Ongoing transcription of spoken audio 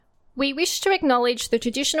We wish to acknowledge the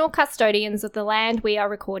traditional custodians of the land we are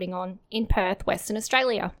recording on in Perth, Western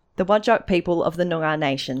Australia. The Whadjuk people of the Noongar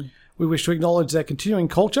Nation. We wish to acknowledge their continuing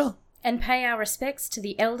culture. And pay our respects to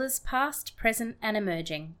the elders past, present and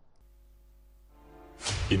emerging.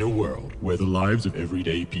 In a world where the lives of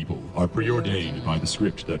everyday people are preordained by the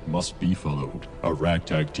script that must be followed, a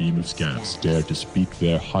ragtag team of scamps dare to speak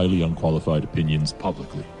their highly unqualified opinions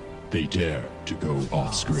publicly. They dare to go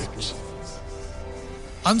off script.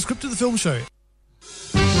 Unscripted, the film show.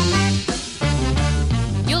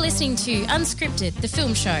 You're listening to Unscripted, the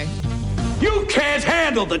film show. You can't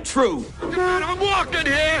handle the truth. God, I'm walking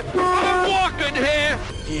here. I'm walking here.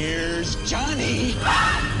 Here's Johnny.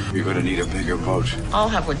 You're gonna need a bigger boat. I'll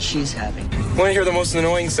have what she's having. Want to hear the most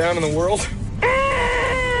annoying sound in the world?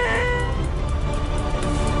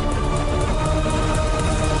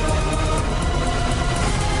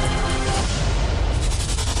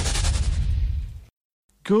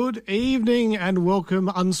 Good evening and welcome,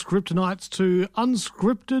 Unscriptonites, to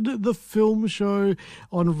Unscripted, the film show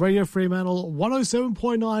on Radio Fremantle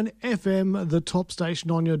 107.9 FM, the top station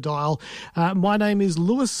on your dial. My name is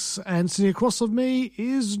Lewis, and sitting across of me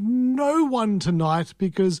is no one tonight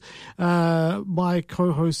because my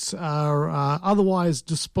co-hosts are otherwise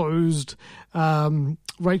disposed.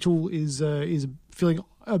 Rachel is feeling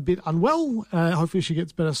a bit unwell. Hopefully she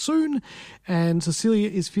gets better soon. And Cecilia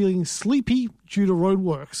is feeling sleepy due to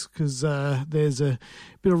roadworks because there's a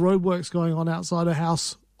bit of roadworks going on outside her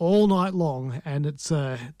house all night long, and it's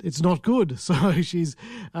not good. So she's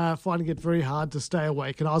finding it very hard to stay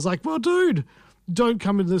awake. And I was like, well, dude, don't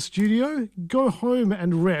come into the studio. Go home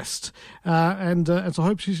and rest. And so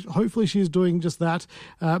hopefully she's doing just that,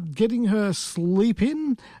 getting her sleep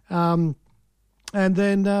in, and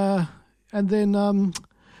then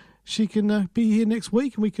she can be here next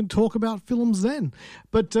week and we can talk about films then.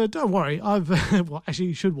 But don't worry, well, actually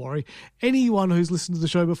you should worry. Anyone who's listened to the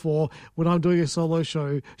show before, when I'm doing a solo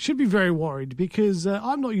show, should be very worried because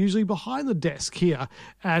I'm not usually behind the desk here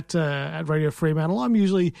at Radio Fremantle. I'm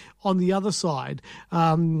usually on the other side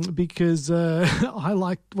because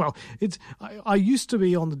I used to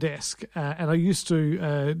be on the desk and I used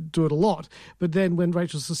to do it a lot. But then when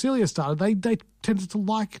Rachel and Cecilia started, they tended to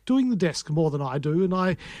like doing the desk more than I do, and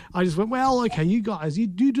I just went, well, okay, you guys, you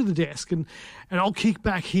do the desk, and I'll kick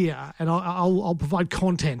back here, and I'll provide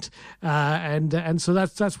content, and so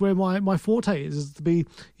that's where my forte is to be,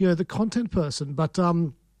 the content person. But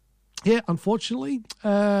unfortunately,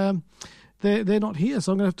 they're not here,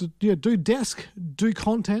 so I'm going to have to do desk, do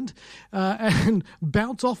content, and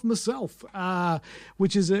bounce off myself,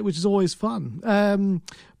 which is always fun.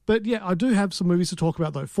 But yeah, I do have some movies to talk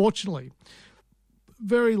about though. Fortunately,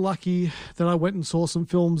 very lucky that I went and saw some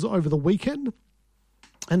films over the weekend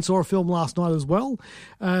and saw a film last night as well.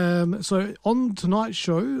 So on tonight's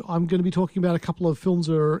show, I'm going to be talking about a couple of films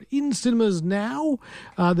that are in cinemas now.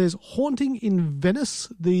 There's Haunting in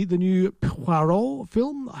Venice, the new Poirot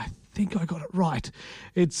film. I think I got it right.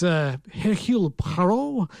 It's Hercule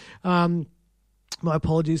Poirot. My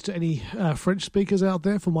apologies to any French speakers out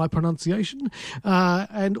there for my pronunciation.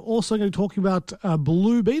 And also going to be talking about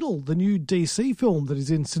Blue Beetle, the new DC film that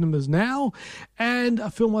is in cinemas now, and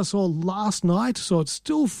a film I saw last night, so it's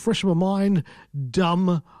still fresh in my mind,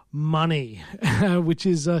 Dumb Money, which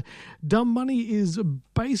is Dumb Money is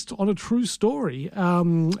based on a true story,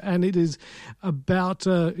 and it is about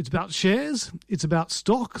it's about shares, it's about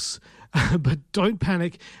stocks, but don't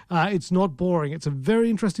panic, it's not boring. It's a very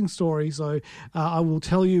interesting story, so I will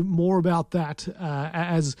tell you more about that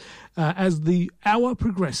as the hour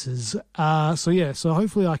progresses. So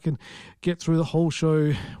hopefully I can get through the whole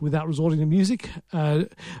show without resorting to music.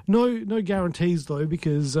 No guarantees though,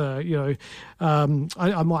 because I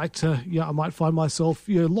might find myself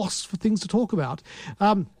lost for things to talk about.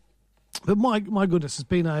 But my goodness, it's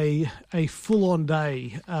been a full on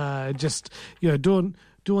day. Just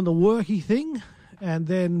doing the worky thing, and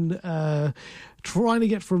then trying to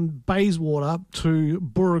get from Bayswater to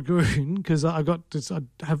Burragoon because I've got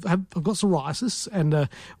psoriasis, and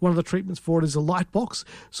one of the treatments for it is a light box.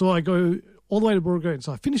 So I go all the way to Burragoon.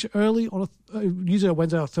 So I finish early on usually a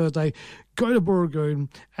Wednesday or Thursday, go to Burragoon,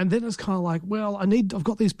 and then it's kind of like, well, I've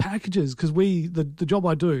got these packages because the job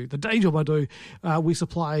I do, the day job I do, we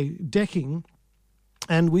supply decking.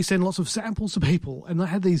 And we send lots of samples to people. And I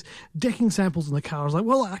had these decking samples in the car. I was like,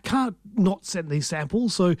 well, I can't not send these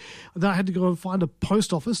samples. So then I had to go and find a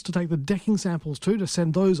post office to take the decking samples to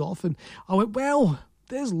send those off. And I went, well,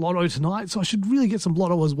 there's Lotto tonight, so I should really get some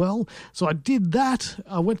Lotto as well. So I did that.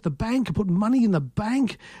 I went to the bank, I put money in the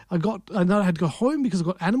bank. I know I had to go home because I've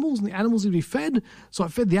got animals, and the animals need to be fed. So I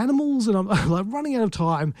fed the animals, and I'm like running out of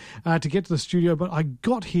time to get to the studio. But I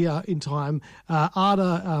got here in time.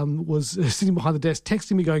 Ada was sitting behind the desk,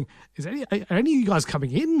 texting me, going, "Are any of you guys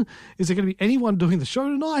coming in? Is there going to be anyone doing the show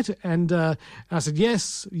tonight?" And I said,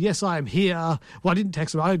 "Yes, I am here." Well, I didn't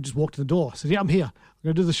text her. I just walked in the door. I said, "Yeah, I'm here. I'm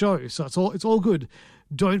going to do the show, so it's all good.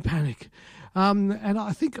 Don't panic." And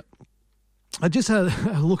I think I just had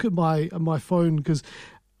a look at my phone because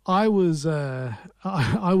I was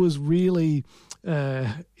really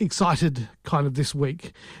excited kind of this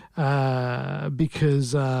week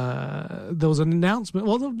because there was an announcement.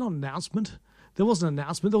 Well, not an announcement. There wasn't an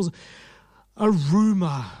announcement. There was a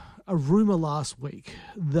rumor last week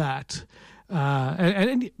that.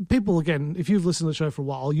 And people, again, if you've listened to the show for a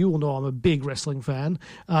while, you will know I'm a big wrestling fan.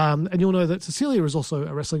 And you'll know that Cecilia is also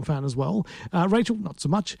a wrestling fan as well. Rachel, not so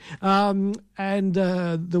much. And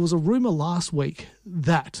there was a rumor last week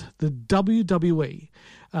that the WWE,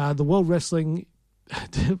 the World Wrestling, I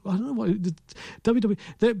don't know what,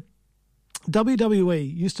 the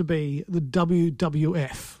WWE used to be the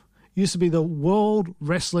WWF, used to be the World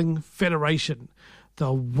Wrestling Federation.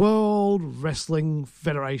 The World Wrestling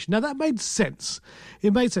Federation. Now that made sense.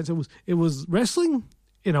 It made sense. It was wrestling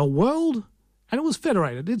in a world, and it was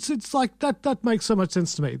federated. It's like that makes so much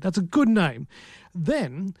sense to me. That's a good name.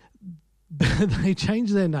 Then they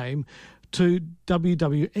changed their name to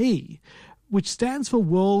WWE, which stands for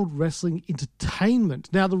World Wrestling Entertainment.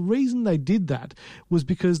 Now the reason they did that was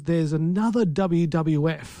because there's another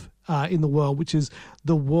WWF in the world, which is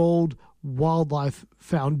the World Wildlife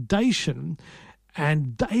Foundation.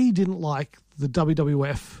 And they didn't like the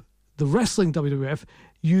WWF, the wrestling WWF,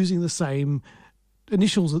 using the same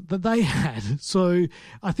initials that they had. So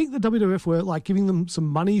I think the WWF were like giving them some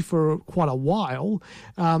money for quite a while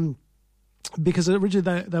because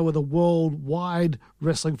originally they were the Worldwide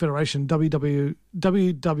Wrestling Federation, WWF.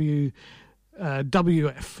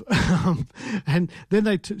 And then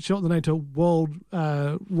they shortened the name to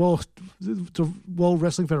World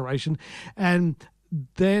Wrestling Federation, and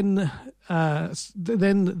then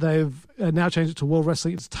they've now changed it to World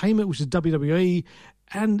Wrestling Entertainment, which is WWE,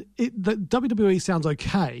 and the WWE sounds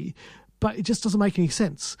okay, but it just doesn't make any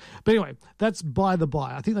sense. But anyway, that's by the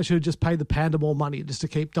by. I think they should have just paid the panda more money just to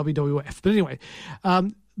keep WWF. But anyway,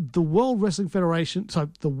 the World Wrestling Federation, so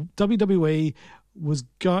the WWE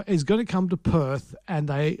is going to come to Perth, and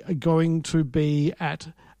they are going to be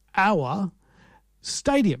at our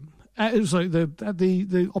stadium, so the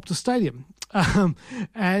Optus Stadium.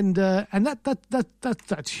 And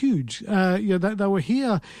that's huge. They were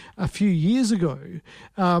here a few years ago,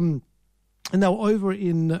 and they were over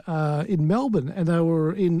in Melbourne, and they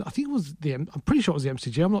were in, I think it was I'm pretty sure it was the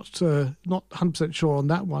MCG. I'm not 100% sure on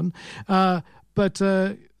that one, but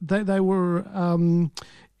they were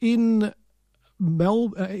in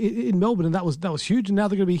Melbourne, and that was huge. And now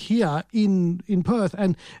they're going to be here in Perth.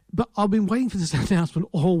 But I've been waiting for this announcement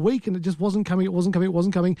all week, and it just wasn't coming. It wasn't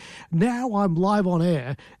coming. Now I'm live on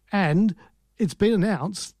air, and it's been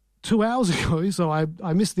announced 2 hours ago. So I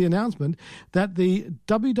missed the announcement that the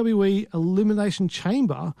WWE Elimination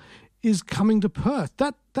Chamber is coming to Perth.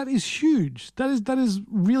 That is huge. That is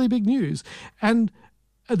really big news. And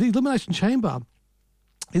the Elimination Chamber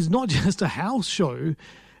is not just a house show.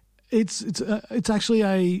 It's actually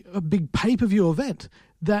a big pay-per-view event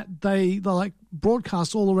that they like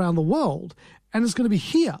broadcast all around the world, and it's going to be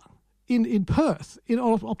here in Perth in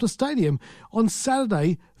Optus Stadium on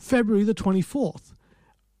Saturday, February the 24th.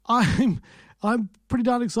 I'm pretty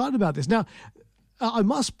darn excited about this. Now, I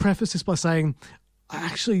must preface this by saying I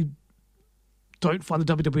actually don't find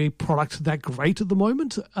the WWE product that great at the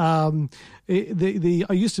moment. I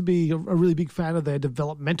used to be a really big fan of their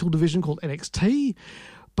developmental division called NXT.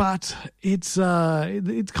 But it's kind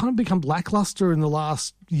of become lackluster in the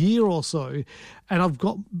last year or so, and I've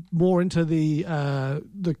got more into the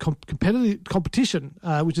competitive competition,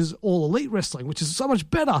 which is All Elite Wrestling, which is so much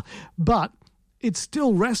better. But it's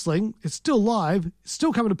still wrestling, it's still live, it's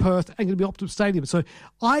still coming to Perth, and going to be Optus Stadium. So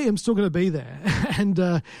I am still going to be there, and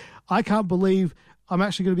I can't believe I'm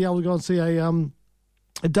actually going to be able to go and see a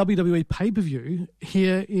WWE pay-per-view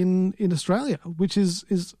here in Australia, which is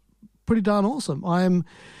pretty darn awesome. I'm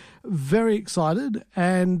very excited,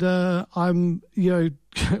 and I'm going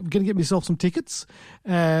to get myself some tickets.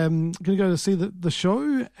 Going to go to see the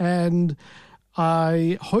show, and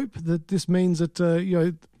I hope that this means that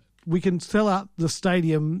we can sell out the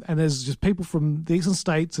stadium, and there's just people from the eastern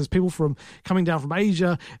states, there's people from coming down from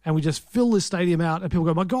Asia, and we just fill this stadium out, and people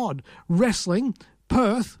go, "My God, wrestling."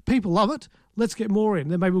 Perth, people love it. Let's get more in.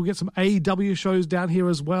 Then maybe we'll get some AEW shows down here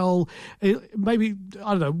as well. Maybe,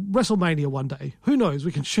 I don't know, WrestleMania one day. Who knows?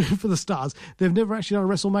 We can shoot for the stars. They've never actually done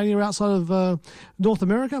a WrestleMania outside of North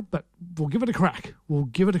America, but we'll give it a crack.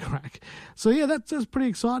 So, yeah, that's pretty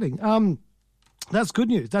exciting. That's good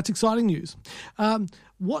news. That's exciting news.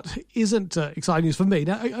 What isn't exciting news for me?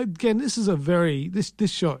 Now, again, this is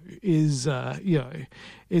this show is,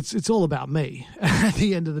 it's all about me at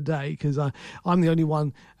the end of the day, because I'm the only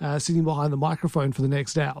one sitting behind the microphone for the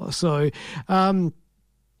next hour. So,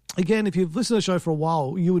 again, if you've listened to the show for a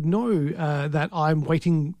while, you would know that I'm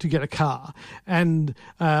waiting to get a car, and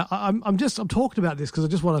I'm talking about this because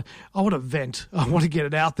I want to vent. I want to get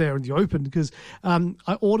it out there in the open, because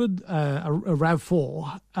I ordered a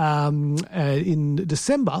RAV4 in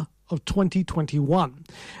December of 2021,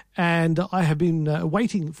 and I have been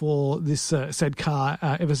waiting for this said car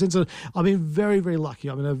ever since. I've been very, very lucky.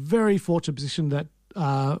 I'm in a very fortunate position that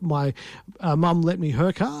my mum lent me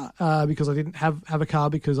her car because I didn't have a car,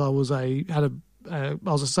 because I was a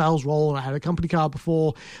sales role and I had a company car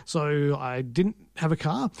before, so I didn't have a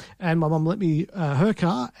car, and my mum lent me her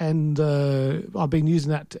car, and I've been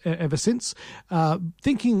using that ever since,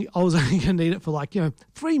 thinking I was only going to need it for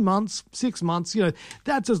 3 months, 6 months.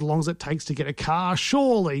 That's as long as it takes to get a car,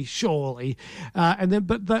 surely. And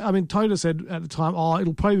then, Toda said at the time,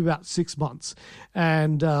 it'll probably be about 6 months,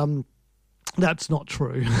 and that's not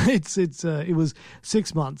true. It was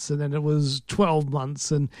 6 months, and then it was 12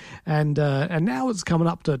 months, and now it's coming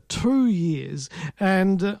up to 2 years.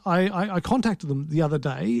 And I contacted them the other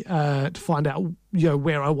day to find out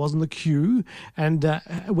where I was in the queue and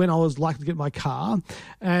when I was likely to get my car.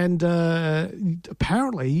 And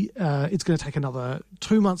apparently it's going to take another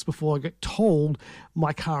 2 months before I get told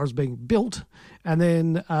my car is being built, and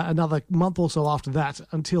then another month or so after that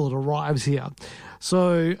until it arrives here.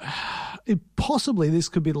 So possibly this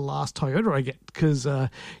could be the last Toyota I get, because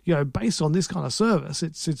based on this kind of service,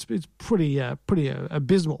 it's pretty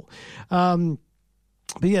abysmal.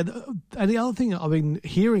 But yeah, and the other thing I've been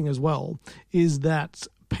hearing as well is that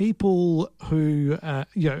people who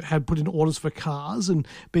had put in orders for cars and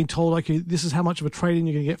been told, okay, this is how much of a trade-in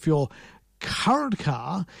you're going to get for your current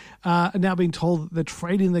car, are now being told that the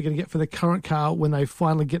trade-in they're going to get for the current car when they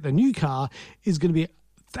finally get their new car is going to be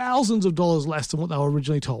thousands of dollars less than what they were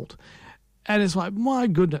originally told. And it's like, my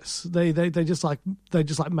goodness, they just like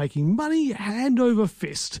making money hand over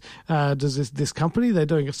fist. Does this company? They're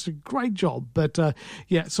doing a great job. But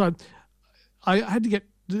so I had to get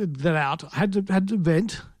that out. I had to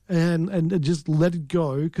vent and just let it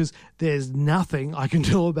go, because there's nothing I can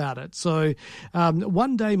do about it. So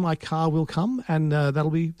one day my car will come, and that'll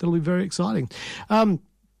be very exciting.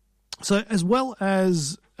 So as well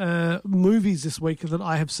as movies this week that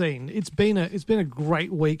I have seen, it's been a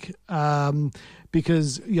great week,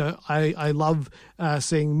 because I love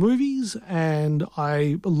seeing movies, and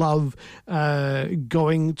I love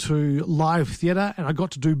going to live theatre, and I got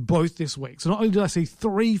to do both this week. So not only did I see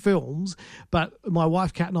 3 films, but my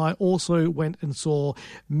wife Kat and I also went and saw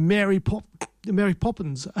Mary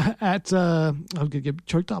Poppins at I'm going to get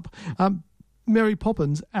choked up. Mary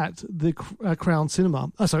Poppins at the Crown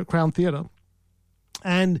Crown Theatre.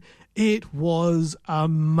 And it was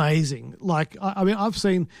amazing. I've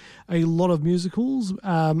seen a lot of musicals,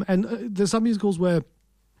 and there's some musicals where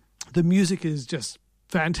the music is just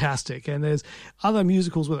fantastic, and there's other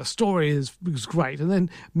musicals where the story is great. And then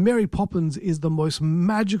Mary Poppins is the most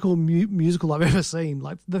magical musical I've ever seen.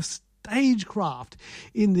 Like, the stagecraft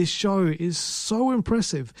in this show is so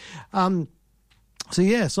impressive.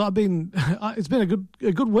 So I've been. It's been a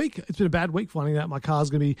good week. It's been a bad week finding out my car's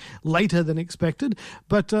going to be later than expected.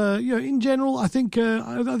 But in general, I think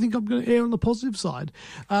I'm going to err on the positive side.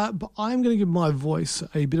 But I'm going to give my voice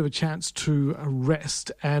a bit of a chance to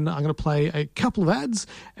rest, and I'm going to play a couple of ads,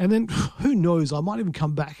 and then who knows, I might even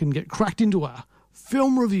come back and get cracked into a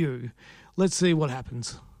film review. Let's see what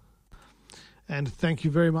happens. And thank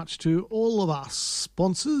you very much to all of our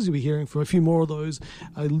sponsors. You'll be hearing from a few more of those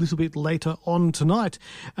a little bit later on tonight.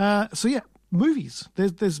 Movies.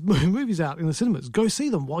 There's movies out in the cinemas. Go see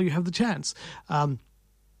them while you have the chance.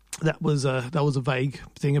 That was a vague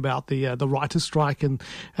thing about the writers' strike and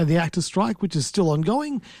the actors' strike, which is still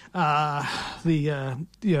ongoing.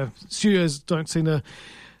 Studios don't seem to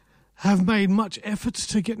have made much effort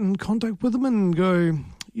to get in contact with them and go,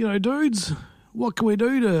 dudes, what can we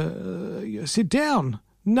do to sit down,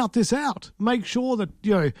 nut this out, make sure that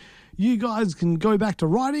you guys can go back to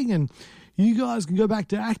writing, and you guys can go back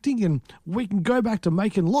to acting, and we can go back to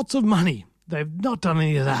making lots of money. They've not done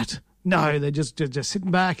any of that. No, they're just sitting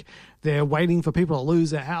back. They're waiting for people to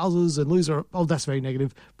lose their houses and lose their... Oh, that's very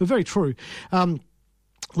negative, but very true.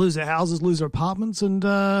 lose their houses, lose their apartments, and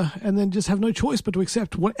then just have no choice but to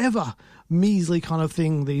accept whatever measly kind of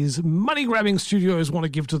thing these money-grabbing studios want to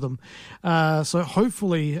give to them. So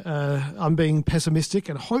hopefully, I'm being pessimistic,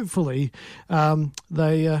 and hopefully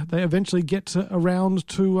they eventually get around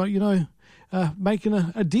to making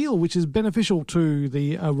a deal which is beneficial to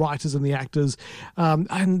the writers and the actors.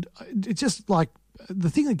 And it's just like the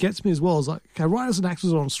thing that gets me as well is like, okay, writers and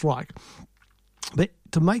actors are on strike. But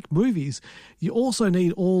to make movies, you also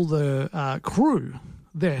need all the crew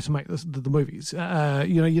there to make the movies.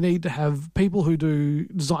 You need to have people who do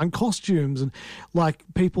design costumes and like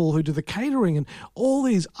people who do the catering and all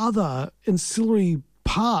these other ancillary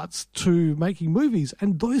parts to making movies,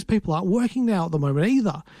 and those people aren't working now at the moment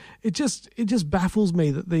either. It just baffles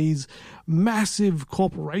me that these massive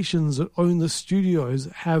corporations that own the studios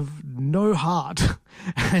have no heart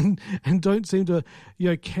and don't seem to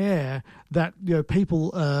care that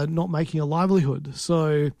people are not making a livelihood.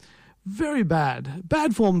 So very bad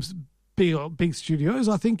forms. Big studios.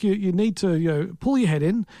 I think you need to pull your head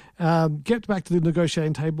in, get back to the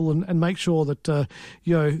negotiating table, and make sure that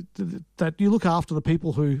that you look after the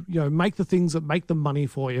people who make the things that make the money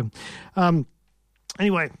for you.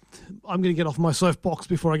 Anyway, I'm going to get off my soapbox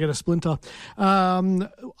before I get a splinter. I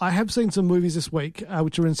have seen some movies this week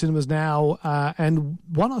which are in cinemas now, and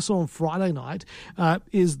one I saw on Friday night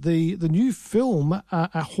is the new film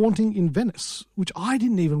A Haunting in Venice, which I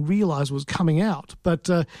didn't even realise was coming out. But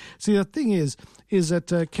see, the thing is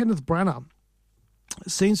that Kenneth Branagh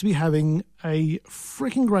seems to be having a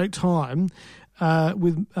freaking great time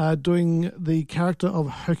with doing the character of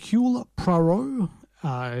Hercule Poirot.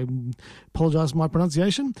 I apologise for my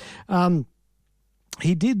pronunciation.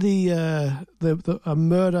 He did a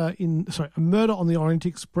murder on the Orient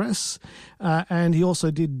Express, and he also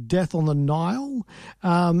did Death on the Nile,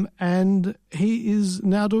 and he is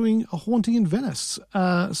now doing A Haunting in Venice.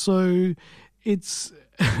 So it's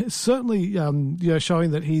certainly showing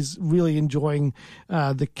that he's really enjoying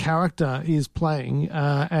the character he is playing,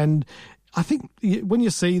 and I think when you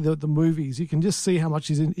see the movies, you can just see how much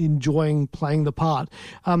he's enjoying playing the part.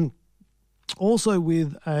 Also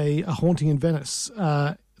with A Haunting in Venice,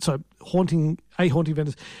 Haunting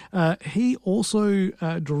Venice, he also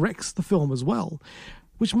directs the film as well,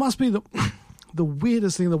 which must be the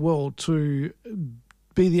weirdest thing in the world, to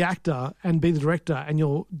be the actor and be the director, and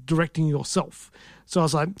you're directing yourself. So I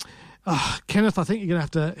was like, Kenneth, I think you're going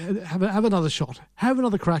to have to have another shot. Have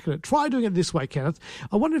another crack at it. Try doing it this way, Kenneth.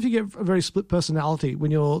 I wonder if you get a very split personality when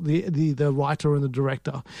you're the writer and the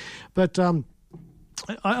director. But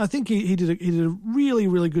I think he did a really,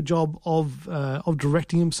 really good job of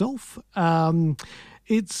directing himself.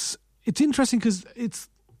 It's interesting because it's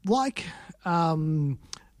like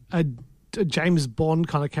a James Bond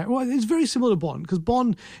kind of character. Well, it's very similar to Bond, because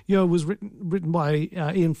Bond, was written by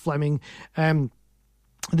Ian Fleming, and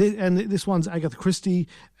this one's Agatha Christie,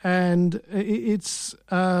 and it's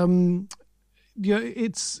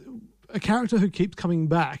it's a character who keeps coming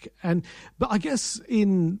back. But I guess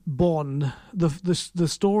in Bond, the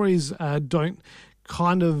stories don't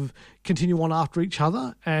kind of continue on after each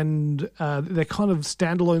other, and they're kind of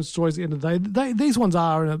standalone stories at the end of the day. These ones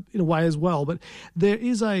are in a way as well, but there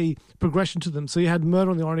is a progression to them. So you had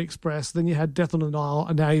Murder on the Orient Express, then you had Death on the Nile,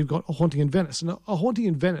 and now you've got A Haunting in Venice. And A Haunting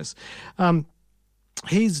in Venice,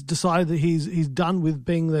 he's decided that he's done with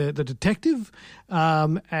being the detective,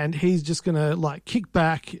 and he's just going to kick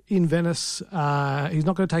back in Venice. He's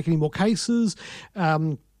not going to take any more cases.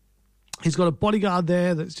 He's got a bodyguard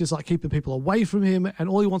there that's just keeping people away from him, and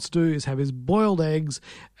all he wants to do is have his boiled eggs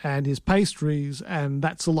and his pastries, and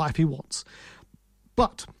that's the life he wants.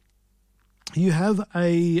 But you have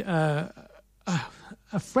a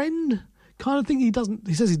friend kind of thing. He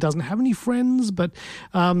says he doesn't have any friends, but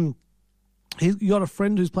you got a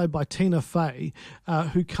friend who's played by Tina Fey,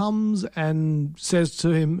 who comes and says to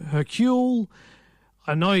him, "Hercule,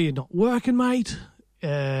 I know you're not working, mate.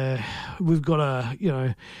 We've got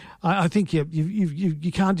to, I think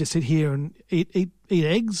you can't just sit here and eat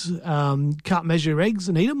eggs. Can't measure your eggs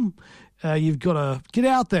and eat them. You've got to get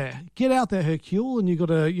out there, Hercule, and you've got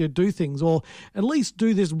to do things, or at least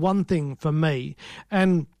do this one thing for me."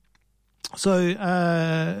 And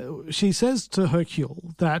so she says to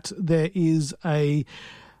Hercule that there is a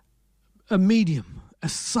medium, a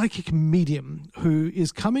psychic medium, who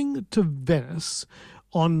is coming to Venice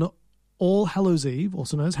on All Hallows Eve,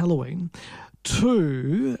 also known as Halloween,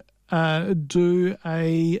 to do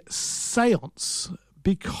a seance,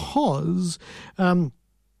 because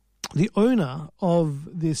the owner of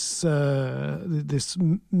this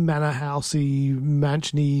manor housey,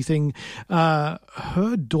 mansiony thing,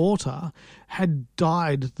 her daughter had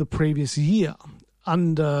died the previous year.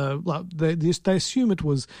 they assume it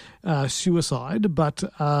was suicide, but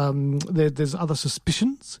there's other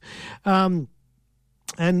suspicions.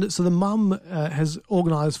 And so the mum has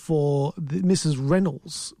organised for Mrs.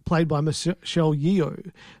 Reynolds, played by Michelle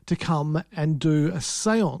Yeoh, to come and do a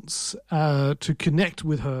séance to connect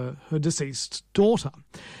with her deceased daughter.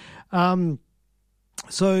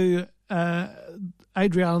 So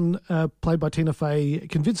Adrienne, played by Tina Fey,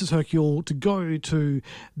 convinces Hercule to go to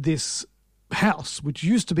this house, which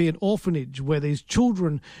used to be an orphanage where these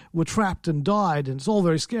children were trapped and died, and it's all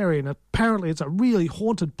very scary, and apparently it's a really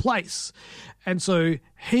haunted place. And so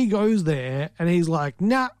he goes there and he's like,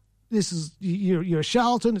 nah, this is, you're a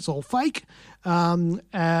charlatan, it's all fake.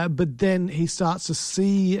 But then he starts to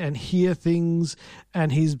see and hear things,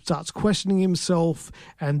 and he starts questioning himself,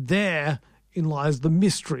 and therein lies the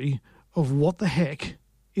mystery of what the heck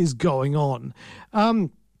is going on.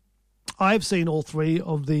 I've seen all three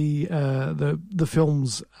of the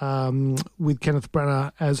films with Kenneth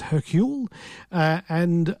Branagh as Hercule,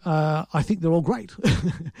 and I think they're all great.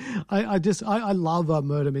 I love a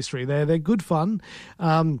murder mystery. They're good fun.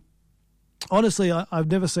 Honestly,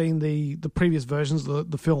 I've never seen the previous versions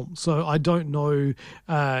of the film, so I don't know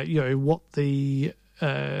what the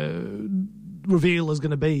reveal is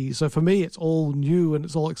going to be. So for me, it's all new and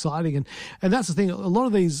it's all exciting, and that's the thing. A lot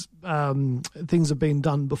of these things have been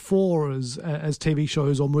done before as TV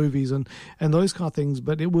shows or movies and those kind of things,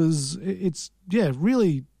 but it's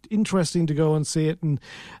really interesting to go and see it, and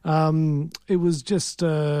it was just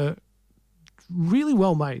really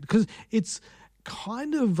well made, because it's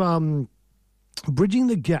kind of bridging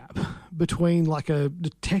the gap between like a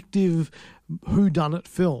detective whodunit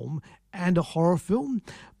film and a horror film,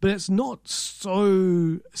 but it's not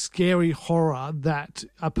so scary horror that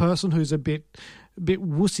a person who's a bit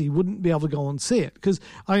wussy wouldn't be able to go and see it. Because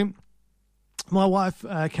my wife,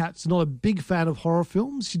 Kat's not a big fan of horror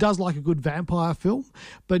films. She does like a good vampire film,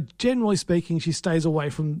 but generally speaking, she stays away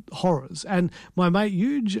from horrors. And my mate,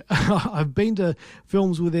 Huge, I've been to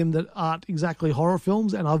films with him that aren't exactly horror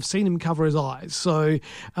films, and I've seen him cover his eyes. So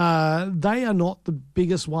they are not the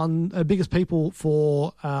biggest people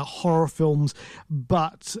for horror films,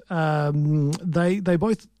 but they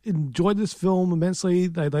both enjoyed this film immensely.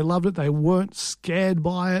 They loved it. They weren't scared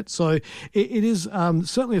by it. So it is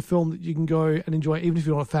certainly a film that you can go and enjoy even if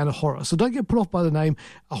you're not a fan of horror. So don't get put off by the name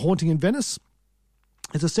A Haunting in Venice.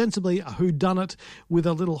 It's ostensibly a whodunit with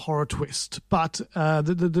a little horror twist, but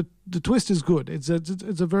the twist is good. It's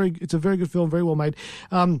a very good film, very well made.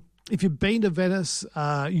 If you've been to Venice,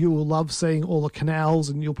 you will love seeing all the canals,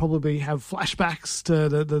 and you'll probably have flashbacks to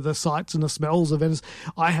the sights and the smells of Venice.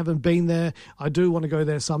 I haven't been there. I do want to go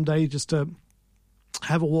there someday just to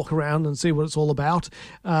have a walk around and see what it's all about.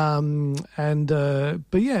 But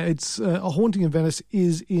yeah, it's A Haunting in Venice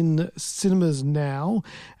is in cinemas now,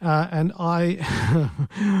 and I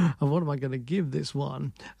what am I going to give this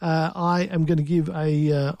one? I am going to give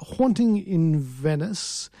a Haunting in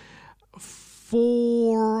Venice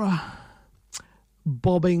 4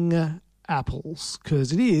 bobbing apples,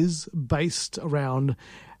 because it is based around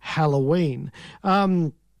Halloween.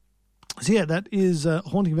 So yeah, that is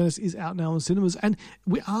Haunting Venice is out now in cinemas, and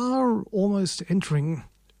we are almost entering.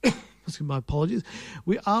 My apologies.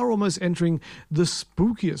 We are almost entering the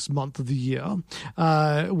spookiest month of the year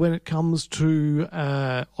when it comes to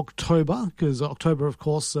October, because October, of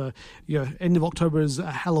course, end of October is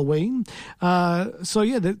Halloween. So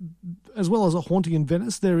yeah, as well as A Haunting in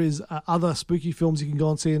Venice, there is other spooky films you can go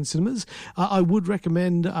and see in cinemas. I would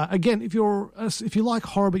recommend, again, if you like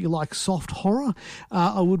horror but you like soft horror,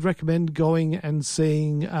 I would recommend going and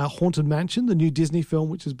seeing Haunted Mansion, the new Disney film,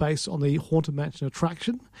 which is based on the Haunted Mansion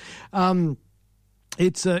attraction.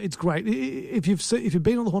 It's great. If you've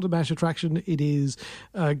been on the Haunted Mansion attraction, it is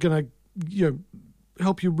going to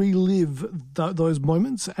help you relive those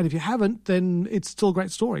moments. And if you haven't, then it's still a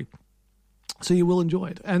great story. So you will enjoy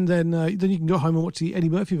it, and then you can go home and watch the Eddie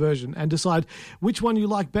Murphy version and decide which one you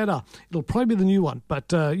like better. It'll probably be the new one, but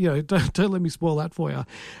don't let me spoil that for you.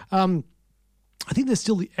 I think there's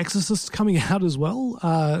still The Exorcist coming out as well,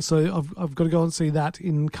 so I've got to go and see that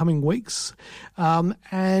in coming weeks.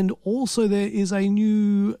 And also there is a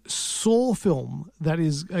new Saw film that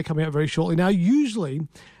is coming out very shortly. Now, usually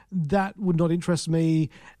that would not interest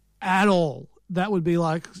me at all. That would be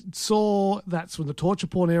like Saw, that's from the torture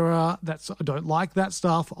porn era. I don't like that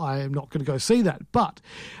stuff. I am not going to go see that. But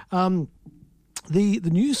the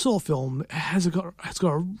new Saw film has got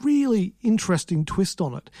a really interesting twist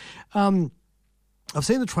on it. I've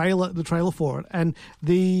seen the trailer for it, and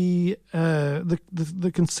the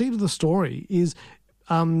conceit of the story is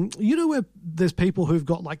you know where there's people who've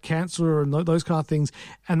got like cancer and those kind of things,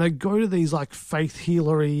 and they go to these like faith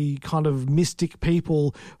healery kind of mystic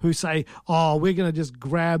people who say, oh, we're going to just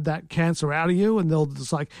grab that cancer out of you, and they'll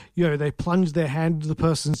just like, they plunge their hand into the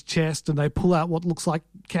person's chest and they pull out what looks like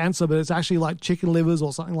cancer, but it's actually like chicken livers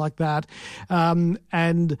or something like that.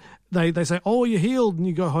 And they say, oh, you're healed, and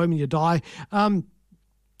you go home and you die.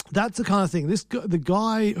 That's the kind of thing. The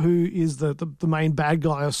guy who is the main bad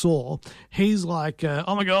guy I saw, he's like,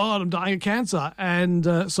 oh my God, I'm dying of cancer.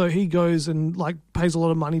 And so he goes and like pays a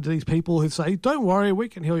lot of money to these people who say, don't worry, we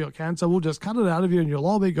can heal your cancer. We'll just cut it out of you and you'll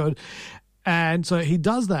all be good. And so he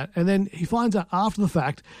does that. And then he finds out after the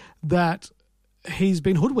fact that he's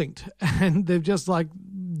been hoodwinked and they've just like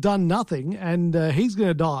done nothing, and he's going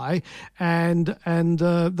to die, and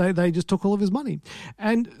they just took all of his money.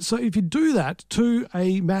 And so if you do that to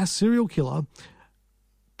a mass serial killer,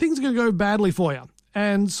 things are going to go badly for you.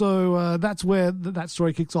 And so that's where that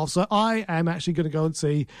story kicks off. So I am actually going to go and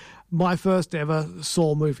see my first ever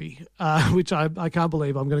Saw movie, which I can't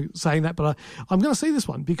believe I'm going to saying that, but I'm going to see this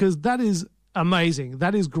one because that is amazing.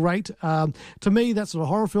 That is great. To me, that's not a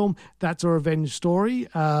horror film. That's a revenge story.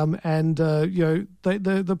 And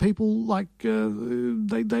the people like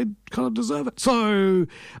they kind of deserve it. So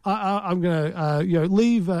I'm going to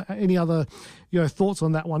leave any other thoughts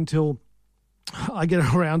on that one till I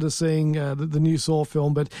get around to seeing the new Saw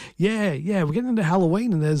film. But yeah, we're getting into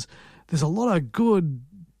Halloween, and there's a lot of good.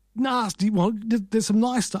 Nasty. Well, there's some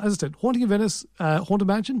nice stuff. As I said, Haunting of Venice, Haunted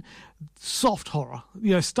Mansion, soft horror.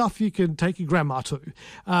 Stuff you can take your grandma to.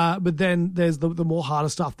 But then there's the more harder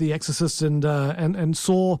stuff, The Exorcist and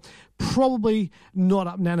Saw. Probably not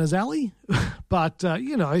up Nana's alley, but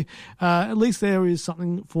at least there is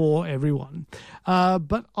something for everyone.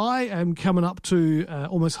 But I am coming up to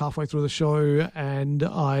almost halfway through the show, and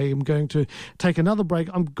I am going to take another break.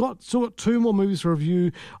 I've still got two more movies to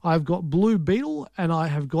review. I've got Blue Beetle, and I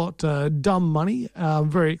have got Dumb Money. I'm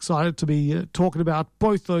very excited to be talking about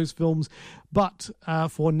both those films. But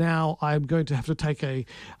for now, I'm going to have to take a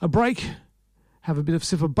break, have a bit of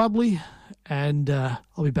sip of bubbly, and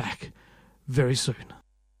I'll be back very soon.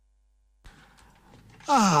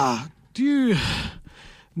 Do you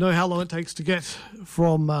know how long it takes to get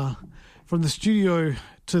from the studio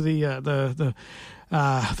to the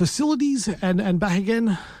facilities and back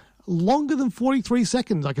again? Longer than 43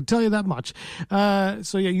 seconds, I can tell you that much.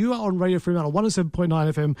 So yeah, you are on Radio Fremantle 107.9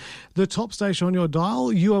 FM, the top station on your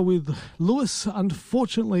dial. You are with Lewis.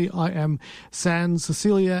 Unfortunately, I am sans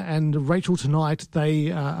Cecilia and Rachel tonight.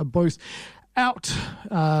 They are both out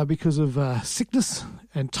because of sickness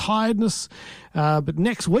and tiredness. But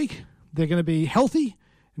next week, they're going to be healthy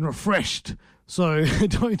and refreshed. So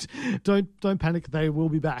don't panic. They will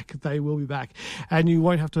be back. They will be back, and you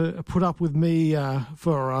won't have to put up with me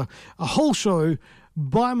for a whole show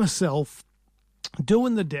by myself,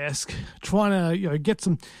 doing the desk, trying to get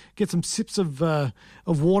some sips of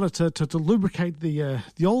water to lubricate the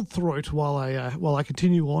old throat while I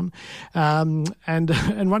continue on,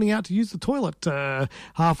 and running out to use the toilet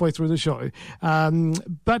halfway through the show.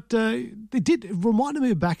 But it reminded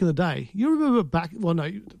me of back in the day. You remember back? Well, no.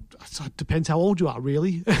 It depends how old you are,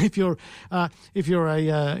 really. If you're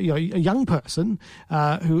a young person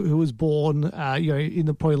who was born in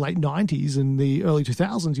the probably late 90s and the early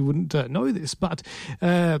 2000s, you wouldn't know this. But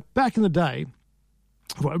back in the day,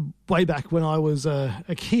 way back when I was a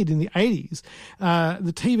kid in the 80s,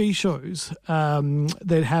 the TV shows,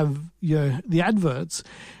 they'd have the adverts.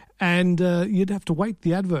 And you'd have to wait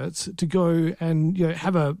the adverts to go and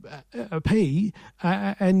have a pee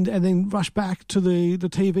and then rush back to the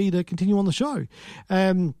TV to continue on the show.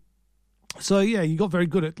 So yeah, you got very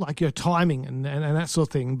good at like your timing and that sort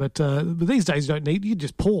of thing. But these days you don't need. You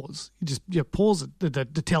just pause. You just pause the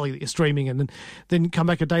telly that you're streaming, and then come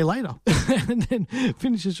back a day later and then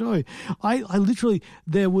finish the show. I literally,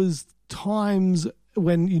 there was times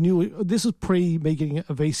when you knew this was pre me getting a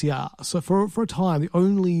VCR. So for a time, the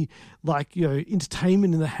only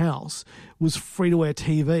entertainment in the house was free-to-air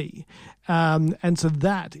TV. And so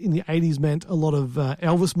that in the 80s meant a lot of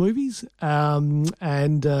Elvis movies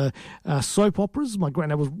and soap operas. My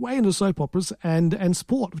granddad was way into soap operas and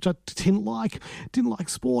sport, which I didn't like. Didn't like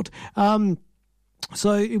sport.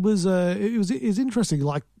 So it was interesting.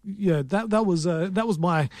 That was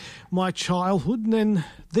my childhood, and then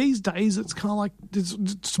these days it's kind of like this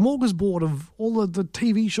smorgasbord of all of the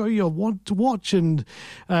TV show you want to watch, and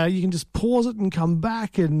you can just pause it and come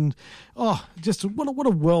back, and just what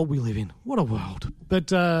a world we live in. What a world!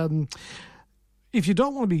 But if you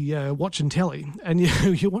don't want to be watching telly and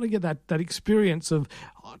you want to get that experience of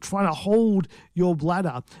trying to hold your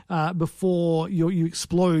bladder before you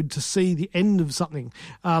explode to see the end of something,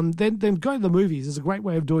 then go to the movies is a great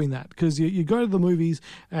way of doing that, because you go to the movies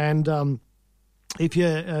and if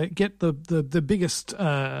you get the biggest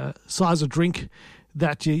size of drink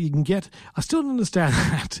that you can get. I still don't understand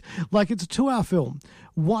that. Like, it's a 2-hour film.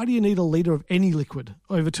 Why do you need a litre of any liquid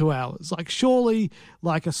over 2 hours? Like, surely,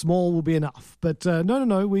 like, a small will be enough. But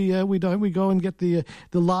no, we don't. We go and get the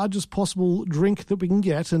largest possible drink that we can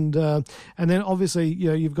get, and then obviously,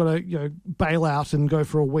 you've got to bail out and go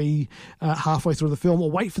for a wee halfway through the film, or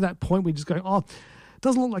wait for that point where you just go, oh,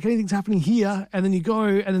 doesn't look like anything's happening here, and then you go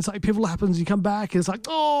and then something pivotal happens, you come back and it's like,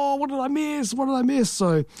 oh, what did I miss?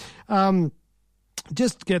 So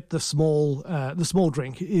just get the small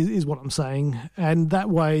drink is what I'm saying, and that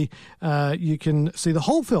way you can see the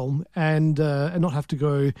whole film and not have to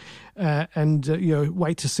go and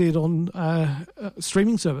wait to see it on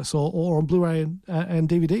streaming service or on Blu-ray and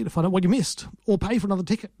DVD to find out what you missed, or pay for another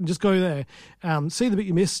ticket and just go there, see the bit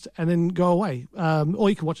you missed, and then go away. Or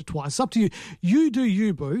you can watch it twice. It's up to you. You do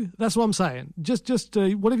you, boo. That's what I'm saying. Just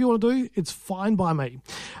whatever you want to do, it's fine by me.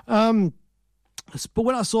 But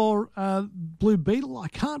when I saw Blue Beetle, I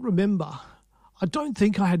can't remember. I don't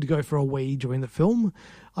think I had to go for a wee during the film.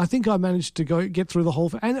 I think I managed to get through the whole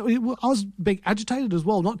film. And I was being agitated as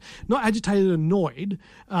well, not agitated and annoyed.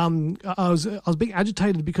 I was being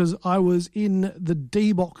agitated because I was in the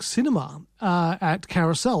D-Box cinema at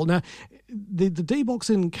Carousel. Now, the D-Box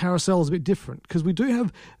in Carousel is a bit different, because we do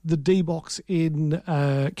have the D-Box in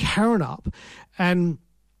Karrinyup, and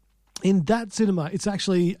in that cinema, it's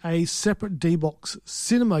actually a separate D-Box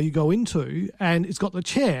cinema you go into, and it's got the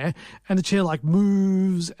chair, and the chair like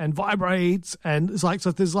moves and vibrates, and it's like, so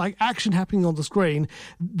if there's like action happening on the screen,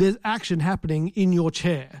 there's action happening in your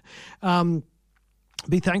chair.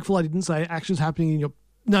 Be thankful I didn't say action's happening in your...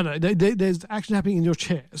 No, there's action happening in your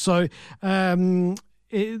chair. So when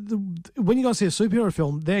you go see a superhero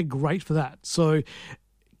film, they're great for that. So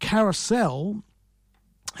Carousel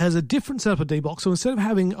has a different setup of D-Box. So instead of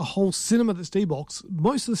having a whole cinema that's D-Box,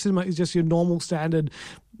 most of the cinema is just your normal standard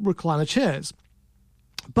recliner chairs.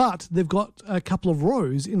 But they've got a couple of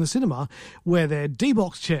rows in the cinema where they're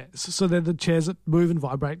D-Box chairs. So they're the chairs that move and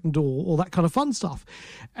vibrate and do all that kind of fun stuff.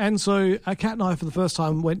 And so Kat and I, for the first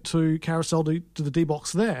time, went to Carousel to the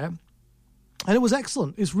D-Box there. And it was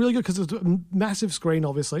excellent. It's really good because it's a massive screen,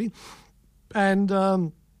 obviously.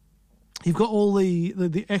 And you've got all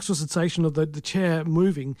the extra sensation of the chair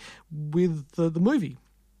moving with the movie.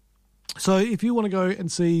 So if you want to go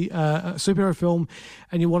and see a superhero film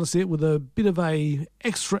and you want to see it with a bit of a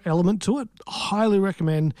extra element to it, highly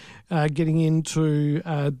recommend getting into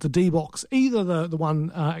the D-Box, either the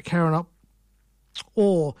one at Karrinyup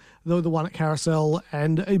or the one at Carousel,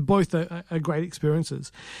 and both are great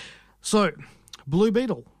experiences. So, Blue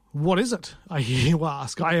Beetle. What is it? I hear you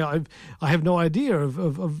ask. I have no idea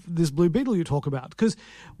of this Blue Beetle you talk about, because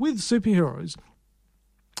with superheroes,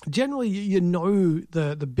 generally you know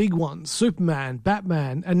the big ones, Superman,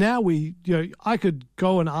 Batman, and now I could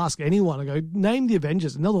go and ask anyone and go, name the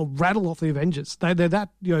Avengers, and they'll rattle off the Avengers. They're that,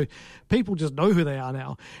 people just know who they are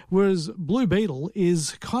now. Whereas Blue Beetle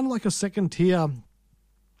is kind of like a second tier,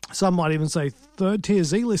 some might even say third tier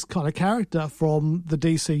Z-list kind of character from the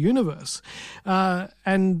DC universe.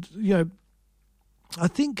 And I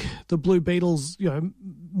think the Blue Beetle's,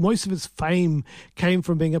 most of its fame came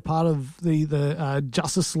from being a part of the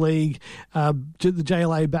Justice League, the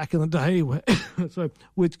JLA back in the day,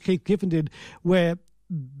 which Keith Giffen did, where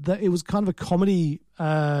it was kind of a comedy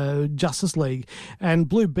Justice League, and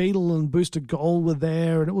Blue Beetle and Booster Gold were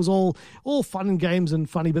there, and it was all fun and games and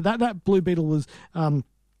funny. But that Blue Beetle was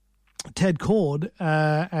Ted Kord,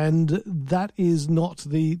 and that is not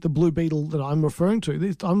the Blue Beetle that I'm referring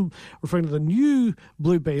to. I'm referring to the new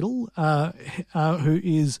Blue Beetle, who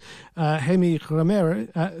is Jaime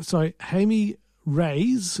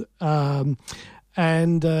Reyes,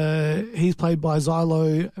 and he's played by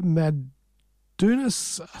Xylo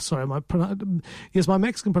Madunas. Sorry, my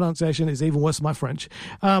Mexican pronunciation is even worse than my French.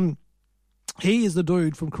 He is the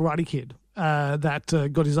dude from Karate Kid that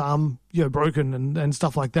got his arm broken and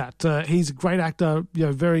stuff like that. He's a great actor,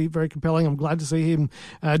 very, very compelling. I'm glad to see him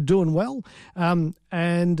doing well.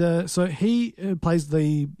 So he plays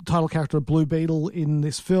the title character of Blue Beetle in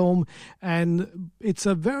this film, and it's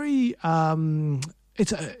a very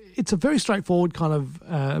it's a very straightforward kind of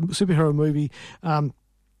superhero movie.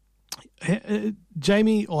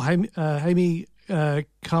 Jamie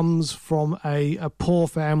comes from a poor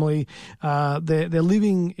family. They're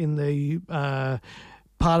living in the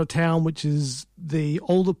part of town, which is the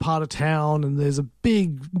older part of town, and there's a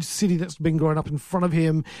big city that's been growing up in front of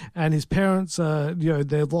him, and his parents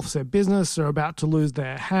they've lost their business, they're about to lose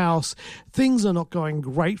their house. Things are not going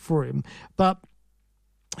great for him, but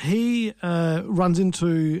he runs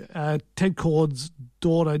into Ted Cord's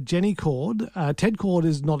daughter, Jenny Cord. Ted Cord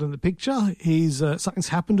is not in the picture. Something's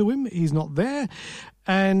happened to him. He's not there.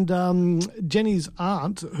 And Jenny's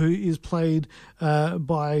aunt, who is played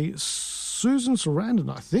by Susan Sarandon,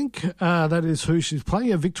 I think. That is who she's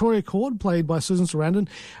playing. Victoria Cord, played by Susan Sarandon.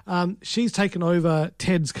 She's taken over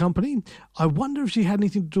Ted's company. I wonder if she had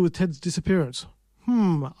anything to do with Ted's disappearance.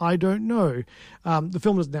 I don't know. The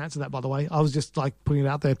film doesn't answer that, by the way. I was just putting it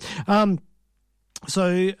out there.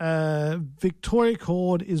 So Victoria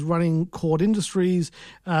Cord is running Cord Industries,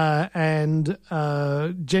 and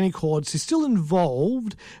Jenny Cord, she's still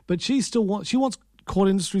involved, but she wants Cord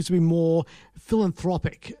Industries to be more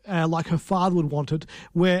philanthropic, like her father would want it,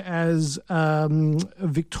 whereas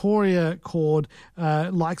Victoria Cord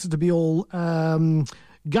likes it to be all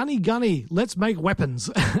gunny, let's make weapons.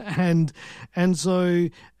 and so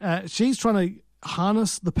she's trying to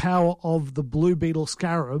harness the power of the Blue Beetle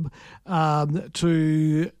scarab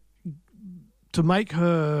to make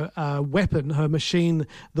her weapon, her machine,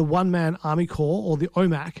 the one-man army corps, or the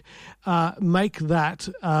OMAC, make that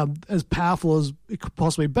as powerful as it could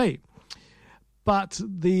possibly be. But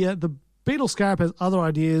the Beetle scarab has other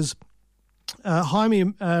ideas.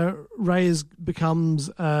 Jaime Reyes becomes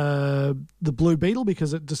the Blue Beetle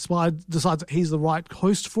because it decides that he's the right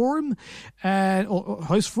host for him, or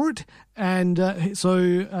host for it, and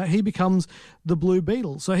so he becomes the Blue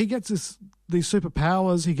Beetle. So he gets these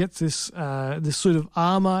superpowers. He gets this suit of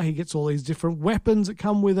armor. He gets all these different weapons that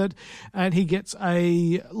come with it, and he gets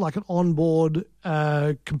an onboard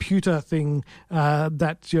computer thing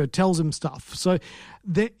that tells him stuff. So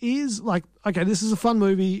there is okay, this is a fun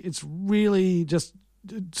movie. It's really just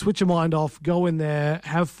switch your mind off, go in there,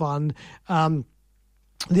 have fun.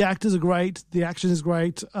 The actors are great. The action is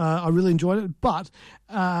great. I really enjoyed it, but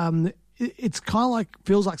it's kind of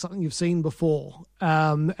feels like something you've seen before,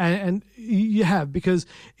 and you have, because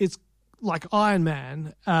it's like Iron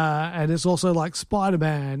Man, and it's also like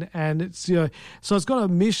Spider-Man, and it's so it's got a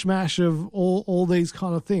mishmash of all these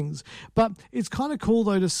kind of things. But it's kind of cool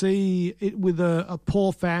though to see it with a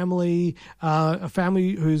poor family, a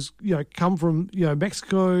family who's come from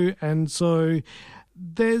Mexico, and so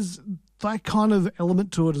there's that kind of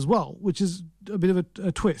element to it as well, which is a bit of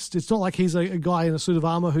a twist. It's not like he's a guy in a suit of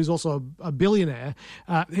armor who's also a billionaire.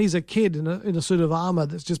 He's a kid in a suit of armor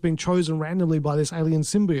that's just been chosen randomly by this alien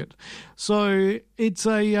symbiote. So it's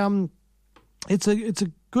a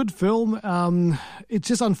good film. It's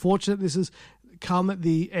just unfortunate this has come at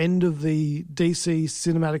the end of the DC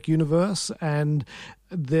cinematic universe, and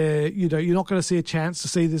you're not going to see a chance to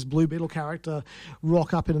see this Blue Beetle character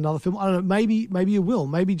rock up in another film. I don't know. Maybe you will.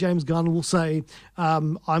 Maybe James Gunn will say,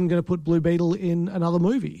 "I'm going to put Blue Beetle in another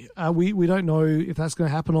movie." We don't know if that's going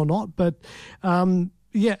to happen or not. But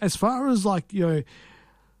as far as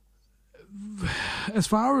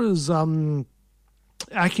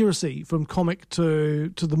accuracy from comic to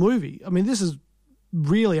the movie, I mean, this is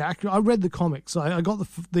really accurate. I read the comics. I got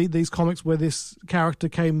these comics where this character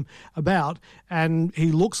came about, and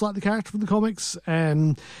he looks like the character from the comics,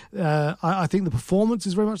 and I think the performance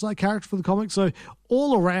is very much like character from the comics. So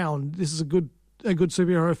all around, this is a good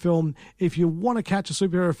superhero film. If you want to catch a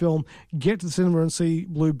superhero film, get to the cinema and see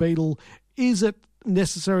Blue Beetle. Is it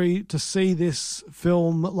necessary to see this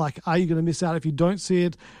film? Are you going to miss out if you don't see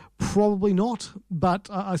it? Probably not, but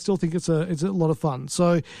I still think it's a lot of fun.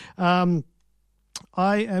 So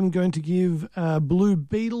I am going to give Blue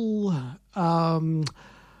Beetle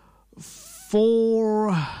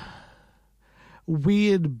 4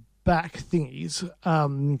 weird back thingies.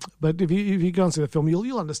 But if you go and see the film,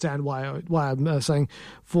 you'll understand why I'm saying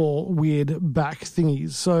 4 weird back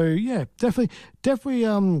thingies. So yeah, definitely.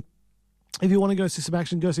 If you want to go see some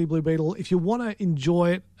action, go see Blue Beetle. If you want to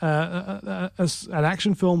enjoy it, an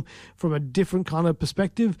action film from a different kind of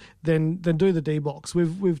perspective, then do the D-Box.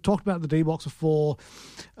 We've talked about the D-Box before.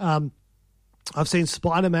 I've seen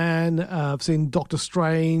Spider-Man. I've seen Doctor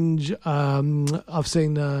Strange. I've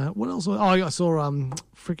seen what else? Oh, I saw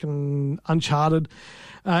freaking Uncharted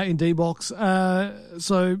in D-Box.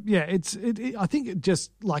 So yeah, I think it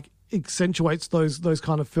just accentuates those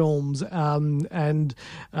kind of films, and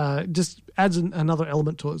just adds another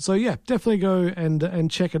element to it. So yeah, definitely go and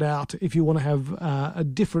check it out if you want to have a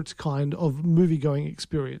different kind of movie going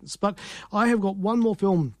experience. But I have got one more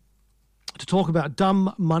film to talk about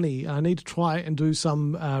dumb money. I need to try and do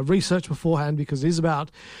some research beforehand because it is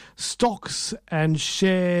about stocks and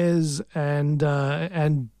shares and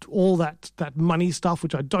all that money stuff,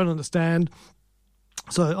 which I don't understand.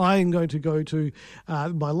 So I am going to go to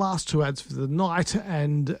my last 2 ads for the night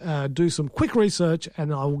and do some quick research,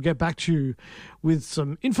 and I will get back to you with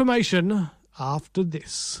some information after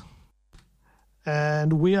this.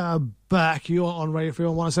 And we are back. You are on Radio Free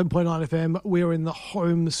on 107.9 FM. We are in the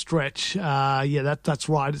home stretch. That's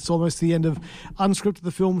right. It's almost the end of Unscripted,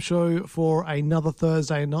 the film show, for another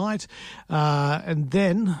Thursday night. And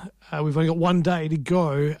then we've only got one day to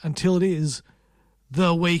go until it is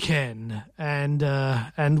the weekend. And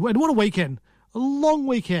what a weekend. A long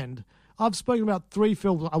weekend. I've spoken about 3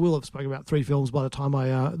 films. I will have spoken about 3 films by the time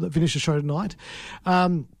I finish the show tonight.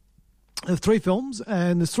 3 films,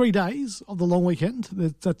 and there's 3 days of the long weekend.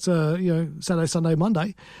 That's Saturday, Sunday,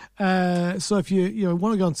 Monday. So if you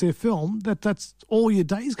want to go and see a film, that's all your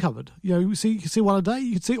days covered. You can see one a day.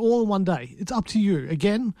 You can see all in one day. It's up to you.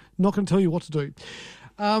 Again, not going to tell you what to do.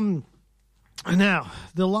 Now,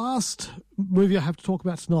 the last movie I have to talk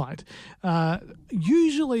about tonight.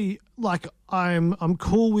 Usually, like I'm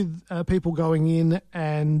cool with people going in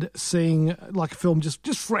and seeing like a film just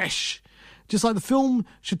fresh. Just like the film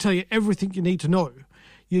should tell you everything you need to know.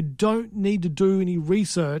 You don't need to do any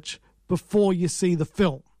research before you see the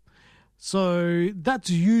film. So that's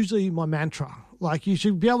usually my mantra. Like, you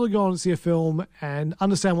should be able to go on and see a film and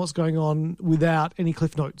understand what's going on without any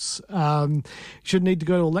cliff notes. You shouldn't need to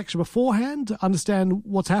go to a lecture beforehand to understand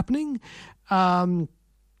what's happening.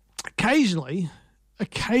 Occasionally,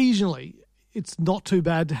 it's not too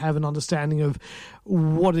bad to have an understanding of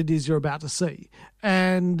what it is you're about to see.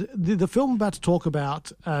 And the film I'm about to talk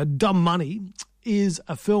about, Dumb Money, is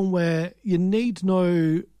a film where you need to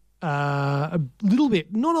know a little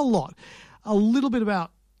bit, not a lot, a little bit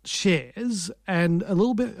about shares and a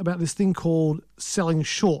little bit about this thing called selling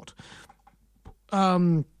short.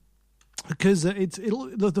 Because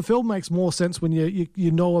the film makes more sense when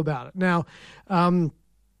you know about it. Now,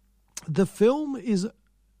 the film is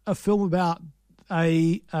a film about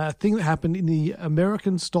a thing that happened in the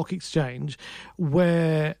American Stock Exchange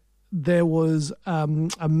where there was a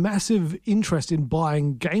massive interest in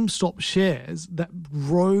buying GameStop shares that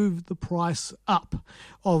drove the price up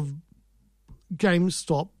of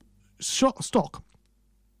GameStop stock,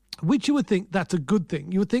 which you would think that's a good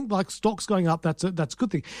thing. You would think like stocks going up, that's a good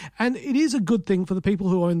thing. And it is a good thing for the people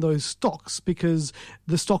who own those stocks because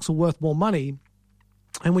the stocks are worth more money.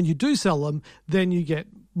 And when you do sell them, then you get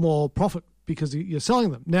more profit because you're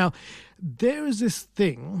selling them. Now, there is this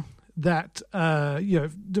thing that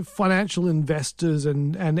the financial investors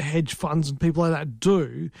and hedge funds and people like that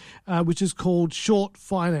do, which is called short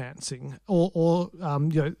financing or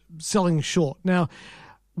selling short. Now,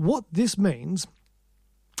 what this means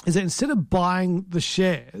is that instead of buying the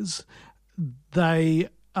shares, they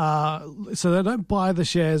don't buy the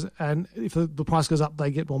shares, and if the price goes up,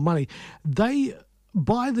 they get more money. They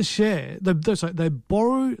buy the share. They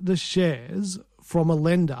borrow the shares from a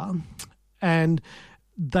lender, and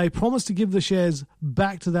they promise to give the shares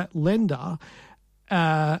back to that lender.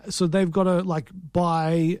 So they've got to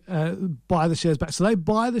buy the shares back. So they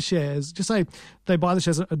buy the shares. Just say they buy the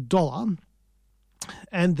shares at $1,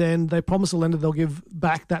 and then they promise the lender they'll give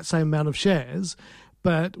back that same amount of shares.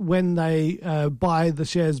 But when they buy the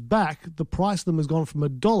shares back, the price of them has gone from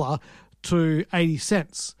 $1 to 80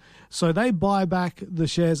 cents. So they buy back the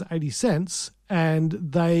shares at 80 cents, and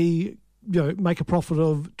they make a profit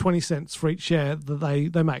of 20 cents for each share that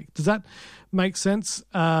they make. Does that make sense?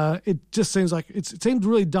 It just seems like it seems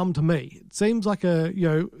really dumb to me. It seems like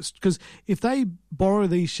because if they borrow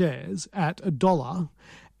these shares at $1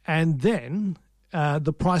 and then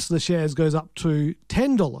the price of the shares goes up to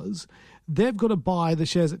 $10, they've got to buy the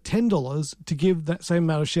shares at $10 to give that same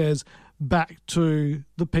amount of shares back to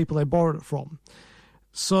the people they borrowed it from.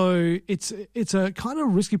 So it's a kind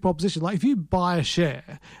of risky proposition. Like if you buy a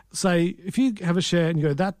share, say if you have a share and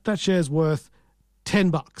you go that share's worth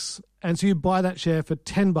 $10, and so you buy that share for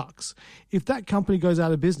 $10. If that company goes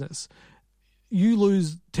out of business, you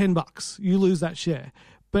lose $10. You lose that share.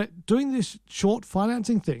 But doing this short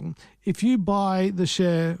financing thing, if you buy the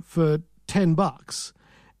share for $10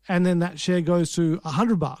 and then that share goes to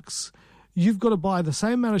 $100, you've got to buy the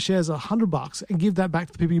same amount of shares at $100 and give that back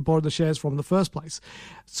to the people you borrowed the shares from in the first place.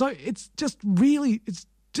 So it just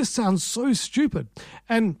sounds so stupid.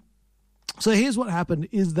 And so here's what happened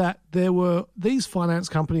is that there were these finance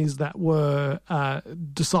companies that were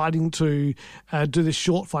deciding to do this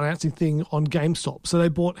short financing thing on GameStop. So they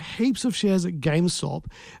bought heaps of shares at GameStop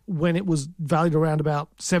when it was valued around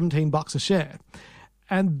about $17 a share.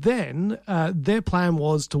 And then their plan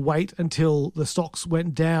was to wait until the stocks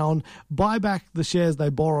went down, buy back the shares they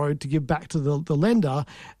borrowed to give back to the lender,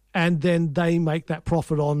 and then they make that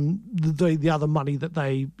profit on the other money that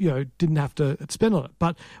they didn't have to spend on it.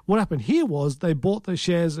 But what happened here was they bought the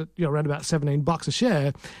shares at around about $17 a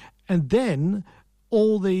share, and then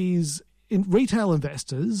all these retail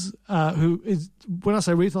investors, when I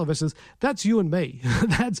say retail investors, that's you and me.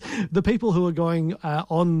 That's the people who are going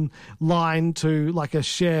online to like a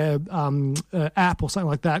share app or something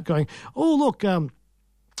like that, going, oh look,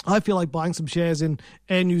 I feel like buying some shares in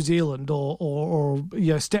Air New Zealand or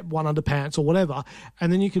Step One Underpants or whatever,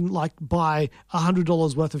 and then you can like buy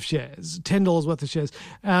 $100 worth of shares, $10 worth of shares,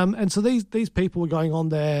 and so these people were going on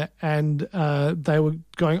there and they were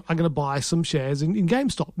going, I'm going to buy some shares in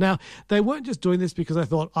GameStop. Now they weren't just doing this because they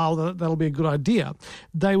thought, oh, that'll be a good idea.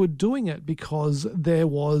 They were doing it because there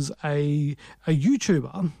was a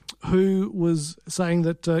YouTuber who was saying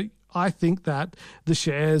that. I think that the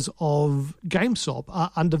shares of GameStop are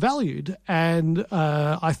undervalued, and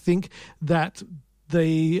I think that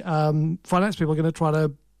the finance people are going to try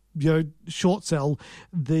to short sell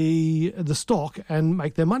the stock and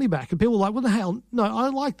make their money back. And people were like, what the hell? No, I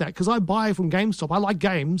don't like that because I buy from GameStop. I like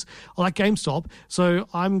games. I like GameStop. So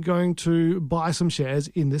I'm going to buy some shares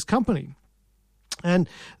in this company. And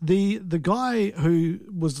the guy who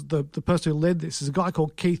was the person who led this is a guy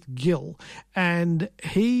called Keith Gill, and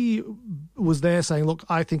he was there saying, look,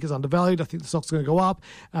 I think it's undervalued. I think the stock's going to go up.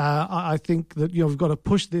 I think that we've got to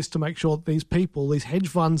push this to make sure that these people, these hedge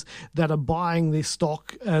funds that are buying this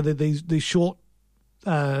stock, these short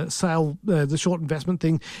sale, the short investment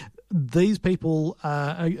thing, these people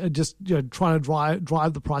are just trying to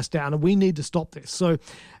drive the price down, and we need to stop this. So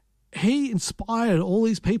he inspired all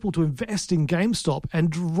these people to invest in GameStop and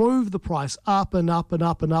drove the price up and up and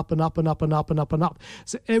up and up and up and up and up and up and up.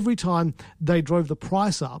 So every time they drove the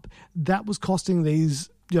price up, that was costing these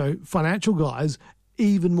financial guys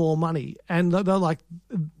even more money. And they're like,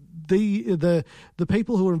 the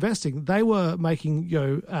people who were investing, they were making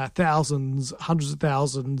thousands, hundreds of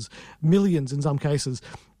thousands, millions in some cases.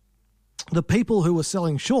 The people who were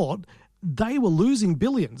selling short, they were losing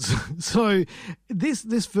billions. So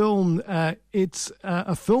this film, it's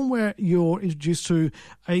a film where you're introduced to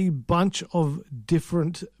a bunch of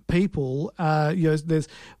different people. There's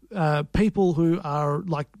people who are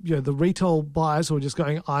like the retail buyers who are just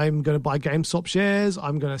going, I'm going to buy GameStop shares,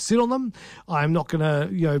 I'm going to sit on them, I'm not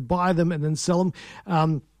going to buy them and then sell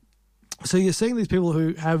them. So you're seeing these people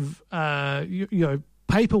who have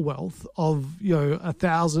paper wealth of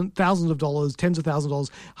thousands of dollars, tens of thousands of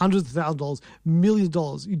dollars, hundreds of thousands of dollars, millions of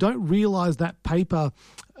dollars. You don't realize that paper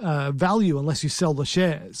value unless you sell the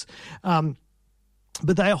shares.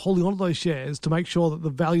 But they are holding on to those shares to make sure that the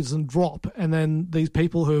value doesn't drop, and then these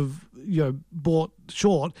people who've bought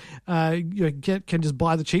short can just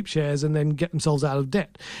buy the cheap shares and then get themselves out of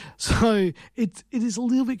debt. So it is a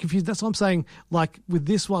little bit confusing. That's what I'm saying. Like with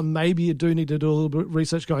this one, maybe you do need to do a little bit of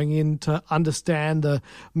research going in to understand the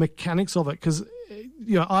mechanics of it, because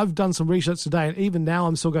I've done some research today, and even now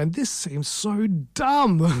I'm still going, this seems so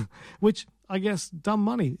dumb, which I guess dumb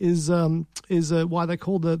money is why they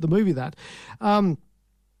called the movie that.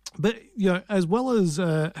 But as well as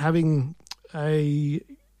having a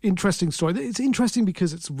interesting story, it's interesting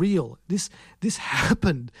because it's real. This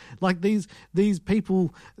happened. Like these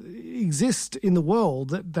people exist in the world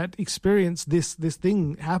that experience this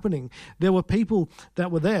thing happening. There were people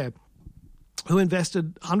that were there who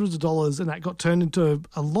invested hundreds of dollars, and that got turned into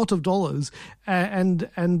a lot of dollars, and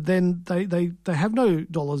then they have no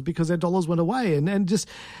dollars because their dollars went away, and just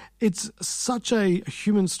it's such a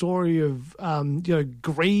human story of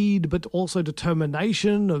greed, but also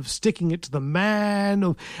determination, of sticking it to the man,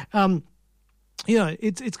 of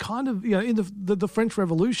it's kind of in the French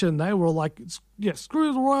Revolution, they were like,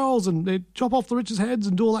 screw the royals and they chop off the richest heads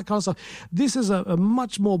and do all that kind of stuff. This is a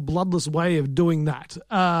much more bloodless way of doing that,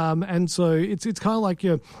 and so it's kind of like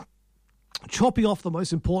chopping off the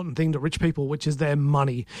most important thing to rich people, which is their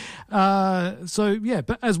money. But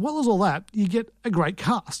as well as all that, you get a great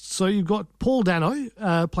cast. So you've got Paul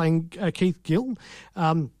Dano playing Keith Gill.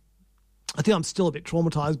 I think I'm still a bit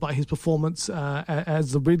traumatized by his performance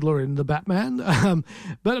as the Riddler in The Batman,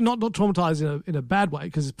 but not traumatized in a bad way,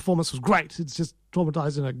 because his performance was great. It's just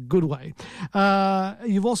traumatized in a good way.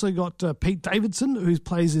 You've also got Pete Davidson, who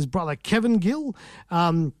plays his brother Kevin Gill.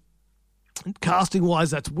 Casting wise,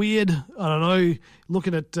 that's weird. I don't know.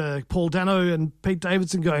 Looking at Paul Dano and Pete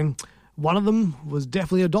Davidson, going, one of them was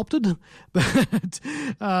definitely adopted, but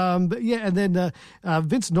yeah. And then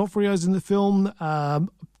Vincent D'Onofrio's in the film.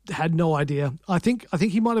 had no idea. I think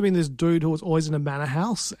he might have been this dude who was always in a manor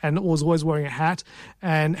house and was always wearing a hat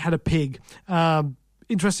and had a pig.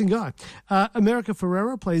 Interesting guy. America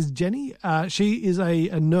Ferrera plays Jenny. She is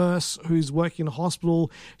a nurse who's working in a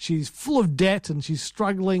hospital. She's full of debt and she's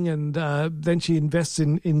struggling, and then she invests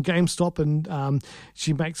in GameStop, and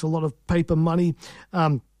she makes a lot of paper money.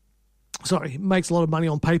 Makes a lot of money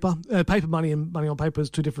on paper. Paper money and money on paper is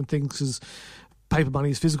two different things, because paper money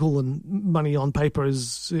is physical and money on paper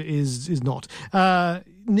is not.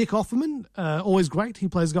 Nick Offerman, always great. He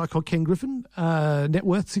plays a guy called Ken Griffin, net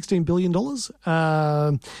worth $16 billion.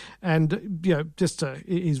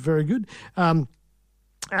 He's very good.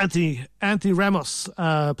 Anthony Ramos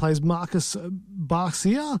plays Marcus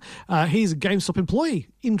Barcia. He's a GameStop employee.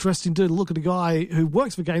 Interesting to look at a guy who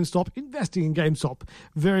works for GameStop, investing in GameStop.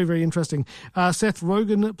 Very, very interesting. Seth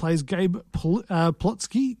Rogen plays Gabe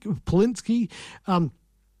Polinsky.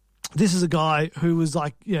 This is a guy who was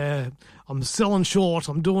like, yeah, I'm selling short.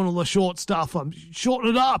 I'm doing all the short stuff. I'm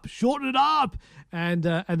shorting it up. And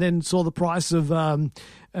then saw the price of the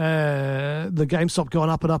GameStop going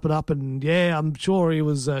up and up and up. And yeah, I'm sure he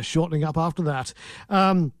was shortening up after that.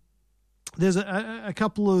 There's a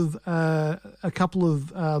couple of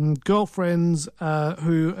girlfriends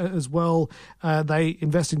who as well, they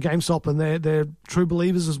invest in GameStop, and they're true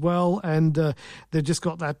believers as well. And they've just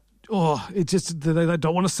got that. Oh, it's just they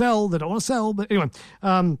don't want to sell. They don't want to sell. But anyway,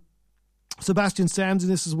 Sebastian Stan's in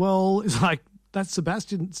this as well. It's like, that's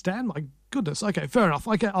Sebastian Stan? My goodness. Okay, fair enough.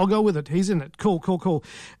 Okay, I'll go with it. He's in it. Cool.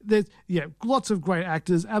 There's, lots of great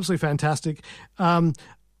actors. Absolutely fantastic. I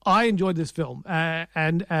enjoyed this film,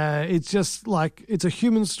 and it's just like, it's a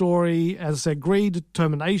human story. As I said, greed,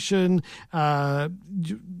 determination,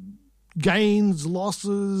 gains,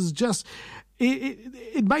 losses, just...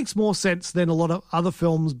 It makes more sense than a lot of other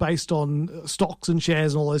films based on stocks and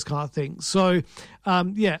shares and all those kind of things. So,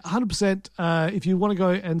 100%. If you want to go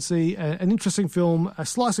and see an interesting film, a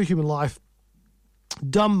slice of human life,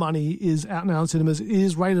 Dumb Money is out now in cinemas. It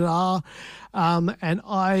is rated R, and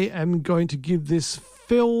I am going to give this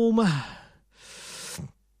film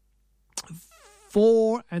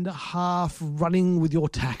 4.5 running with your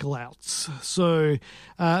tackle outs. So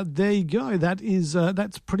there you go.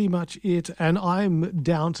 That's pretty much it. And I'm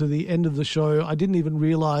down to the end of the show. I didn't even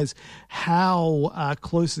realize how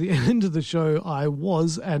close to the end of the show I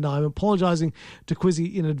was, and I'm apologizing to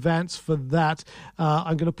Quizzy in advance for that.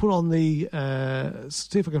 I'm going to put on the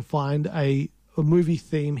see if I can find a movie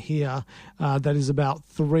theme here that is about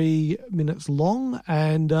 3 minutes long,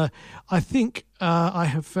 and I think I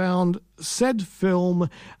have found said film,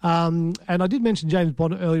 and I did mention James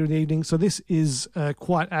Bond earlier in the evening, so this is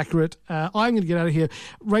quite accurate. I'm going to get out of here.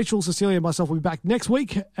 Rachel, Cecilia, and myself will be back next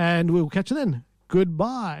week, and we'll catch you then.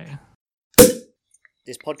 Goodbye.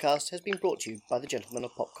 This podcast has been brought to you by the Gentlemen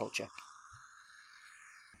of Pop Culture.